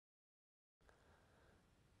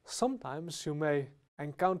Sometimes you may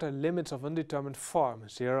encounter limits of undetermined form,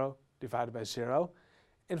 0 divided by 0,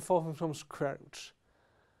 involving some square roots.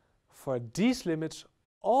 For these limits,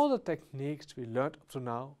 all the techniques we learned up to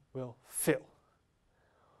now will fail.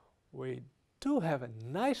 We do have a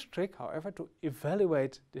nice trick, however, to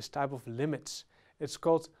evaluate this type of limits. It's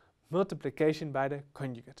called multiplication by the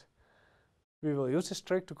conjugate. We will use this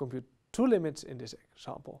trick to compute two limits in this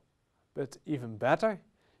example. But even better,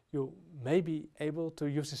 you may be able to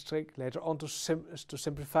use this trick later on to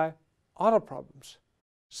simplify other problems.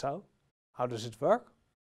 So, how does it work?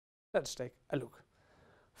 Let's take a look.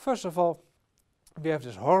 First of all, we have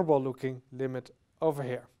this horrible looking limit over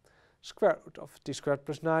here. Square root of t squared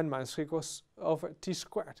plus 9 minus 3 equals over t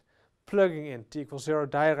squared. Plugging in t equals 0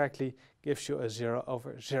 directly gives you a 0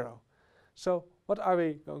 over 0. So what are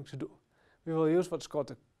we going to do? We will use what's called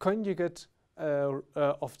the conjugate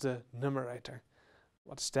of the numerator.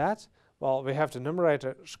 What's that? Well, we have the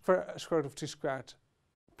numerator square root of t squared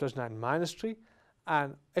plus 9 minus 3.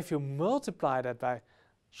 And if you multiply that by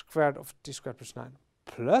square root of t squared plus 9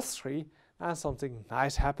 plus 3, and something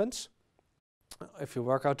nice happens. If you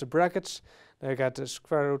work out the brackets, then you get the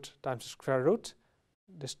square root times the square root,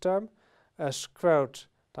 this term, square root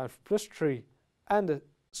times plus 3, and the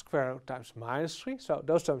square root times minus 3. So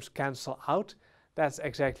those terms cancel out. That's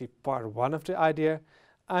exactly part 1 of the idea.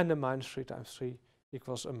 And the minus 3 times 3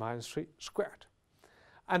 equals a minus 3 squared.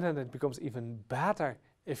 And then it becomes even better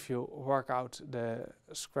if you work out the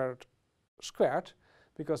square root squared,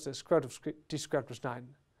 because the square root of t squared plus 9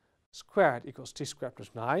 squared equals t squared plus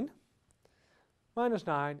 9. Minus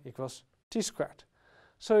 9 equals t squared.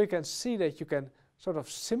 So you can see that you can sort of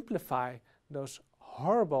simplify those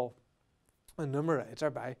horrible numerator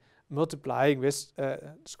by multiplying with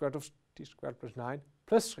square root of t squared plus 9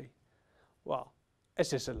 plus 3. Well, is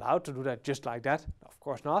this allowed to do that just like that? Of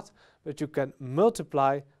course not, but you can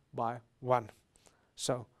multiply by 1.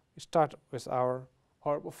 So we start with our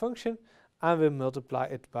horrible function and we multiply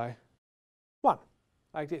it by 1,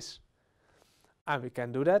 like this. And we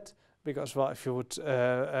can do that because, well, if you would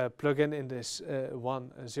plug in this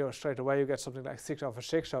 0 straight away, you get something like 6 over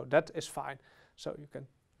 6, so that is fine. So you can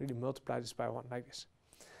really multiply this by 1 like this.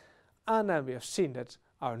 And then we have seen that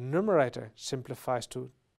our numerator simplifies to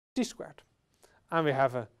t squared. And we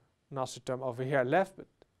have a nasty term over here left, but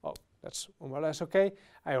oh, that's more or less okay.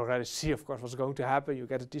 I already see, of course, what's going to happen. You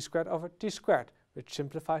get a t squared over t squared, which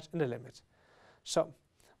simplifies in the limit. So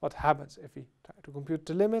what happens if we try to compute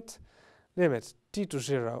the limit? Limit t to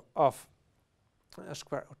 0 of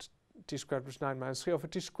square root t squared plus 9 minus 3 over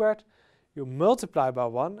t squared. You multiply by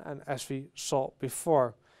 1, and as we saw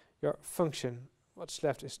before, your function, what's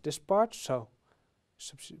left is this part, so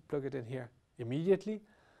plug it in here immediately.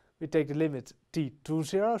 We take the limit t to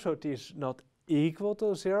 0, so t is not equal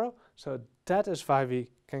to 0, so that is why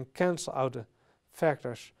we can cancel out the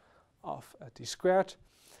factors of t squared.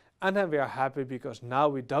 And then we are happy because now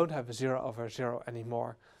we don't have a 0 over 0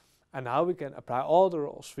 anymore. And now we can apply all the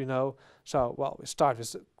rules we know. So, well, we start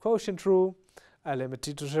with the quotient rule. Limit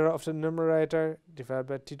t to 0 of the numerator divided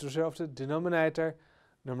by t to 0 of the denominator.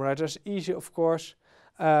 Numerator is easy, of course.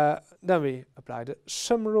 Then we apply the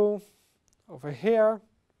sum rule over here.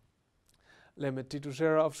 Limit t to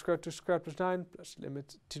 0 of square root to square plus 9 plus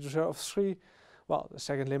limit t to 0 of 3. Well, the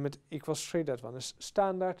second limit equals 3. That one is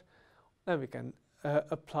standard. Then we can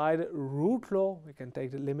apply the root law. We can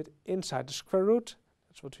take the limit inside the square root.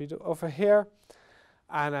 That's what we do over here.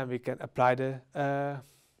 And then we can apply the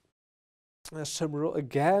sum rule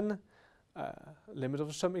again. Limit of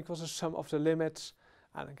the sum equals the sum of the limits.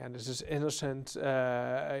 And again, this is innocent.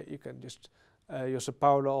 You can just use the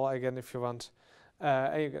power law again if you want.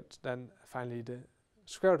 And you get then finally the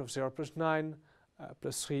square root of 0 plus 9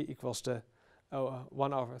 plus 3 equals the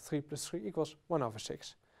 1 over 3 plus 3 equals 1 over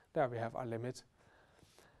 6. There we have our limit.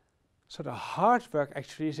 So the hard work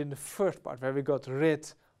actually is in the first part, where we got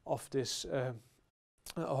rid of this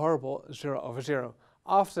horrible 0 over 0.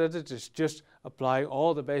 After that, it is just applying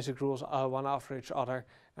all the basic rules one after each other,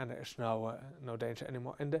 and there is no danger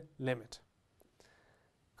anymore in the limit.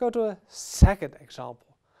 Go to a second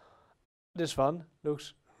example. This one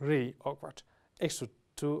looks really awkward. X to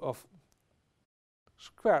 2 of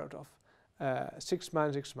square root of 6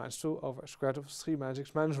 minus x minus 2 over square root of 3 minus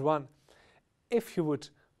x minus 1. If you would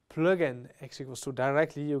plug in x equals 2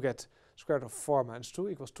 directly, you get square root of 4 minus 2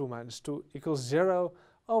 equals 2 minus 2 equals 0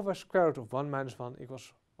 over square root of 1 minus 1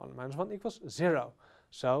 equals 1 minus 1 equals 0.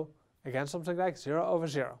 So again, something like 0 over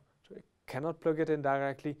 0. So you cannot plug it in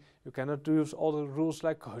directly. You cannot use all the rules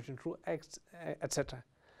like quotient rule, etc.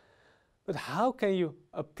 But how can you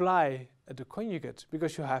apply the conjugate?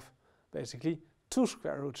 Because you have basically two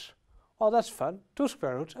square roots Well, that's fun. 2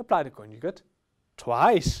 square roots, apply the conjugate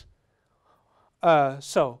twice.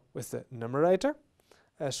 So with the numerator,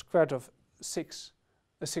 square root of 6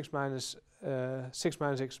 minus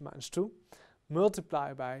x minus 2,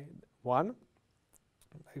 multiply by 1,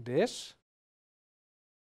 like this.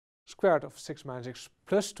 Square root of 6 minus x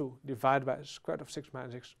plus 2 divided by square root of 6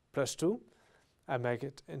 minus x plus 2, and make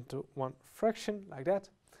it into one fraction, like that.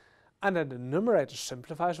 And then the numerator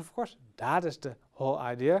simplifies, of course. That is the whole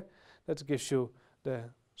idea. That gives you the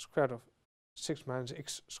square root of 6 minus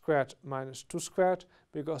x squared minus 2 squared,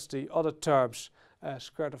 because the other terms,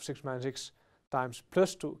 square root of 6 minus x times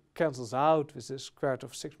plus 2 cancels out with the square root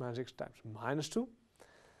of 6 minus x times minus 2.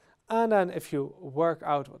 And then if you work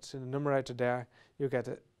out what's in the numerator there, you get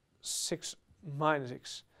a 6 minus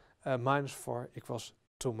x minus 4 equals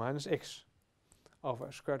 2 minus x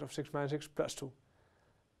over square root of 6 minus x plus 2.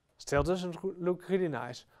 Still doesn't look really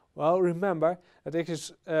nice. Well, remember that x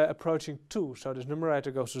is approaching 2, so this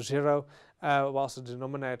numerator goes to 0, whilst the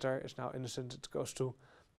denominator is now innocent, it goes to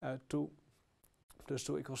 2 plus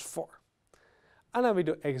 2 equals 4. And then we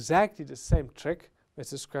do exactly the same trick with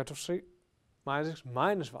the square root of 3 minus x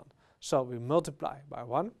minus 1. So we multiply by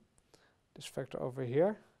 1, this factor over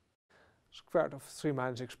here, square root of 3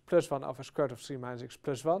 minus x plus 1 over square root of 3 minus x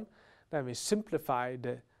plus 1. Then we simplify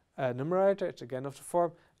the numerator, it's again of the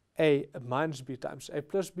form a minus b times a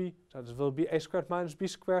plus b, so this will be a squared minus b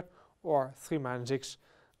squared, or 3 minus x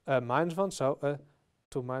minus 1, so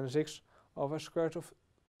 2 minus x over square root of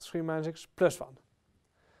 3 minus x plus 1.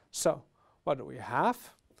 So, what do we have?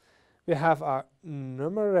 We have our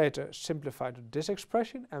numerator simplified to this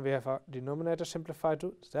expression, and we have our denominator simplified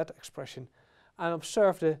to that expression. And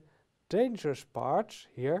observe the dangerous parts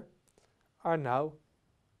here are now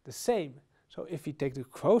the same. So if we take the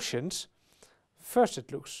quotients, first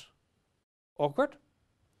it looks awkward.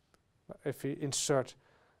 If we insert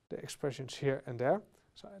the expressions here and there,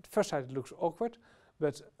 so at first sight it looks awkward,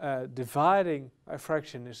 but dividing by a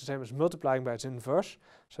fraction is the same as multiplying by its inverse,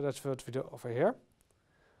 so that's what we do over here.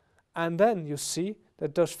 And then you see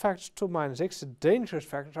that those factors 2 minus x, the dangerous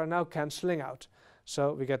factors, are now cancelling out,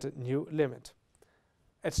 so we get a new limit.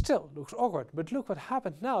 It still looks awkward, but look what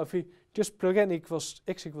happened now. If we just plug in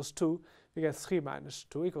x equals 2, we get 3 minus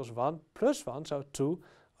 2 equals 1 plus 1, so 2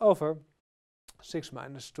 over 6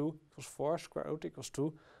 minus 2 equals 4, square root equals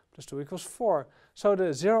 2 plus 2 equals 4. So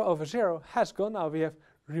the 0 over 0 has gone now. We have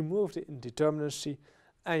removed the indeterminacy,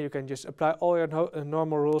 and you can just apply all your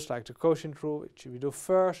normal rules, like the quotient rule, which we do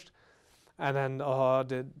first, and then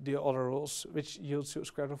the other rules, which yields you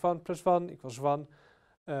square root of 1 plus 1 equals 1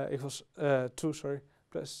 equals 2, sorry,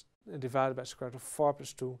 plus divided by square root of 4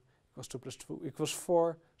 plus 2 equals 2 plus 2 equals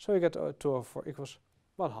 4. So you get 2 over 4 equals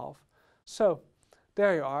 1/2. So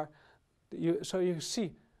there you are. So you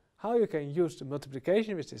see how you can use the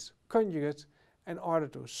multiplication with this conjugate in order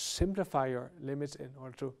to simplify your limits, in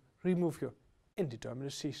order to remove your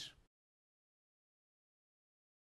indeterminacies.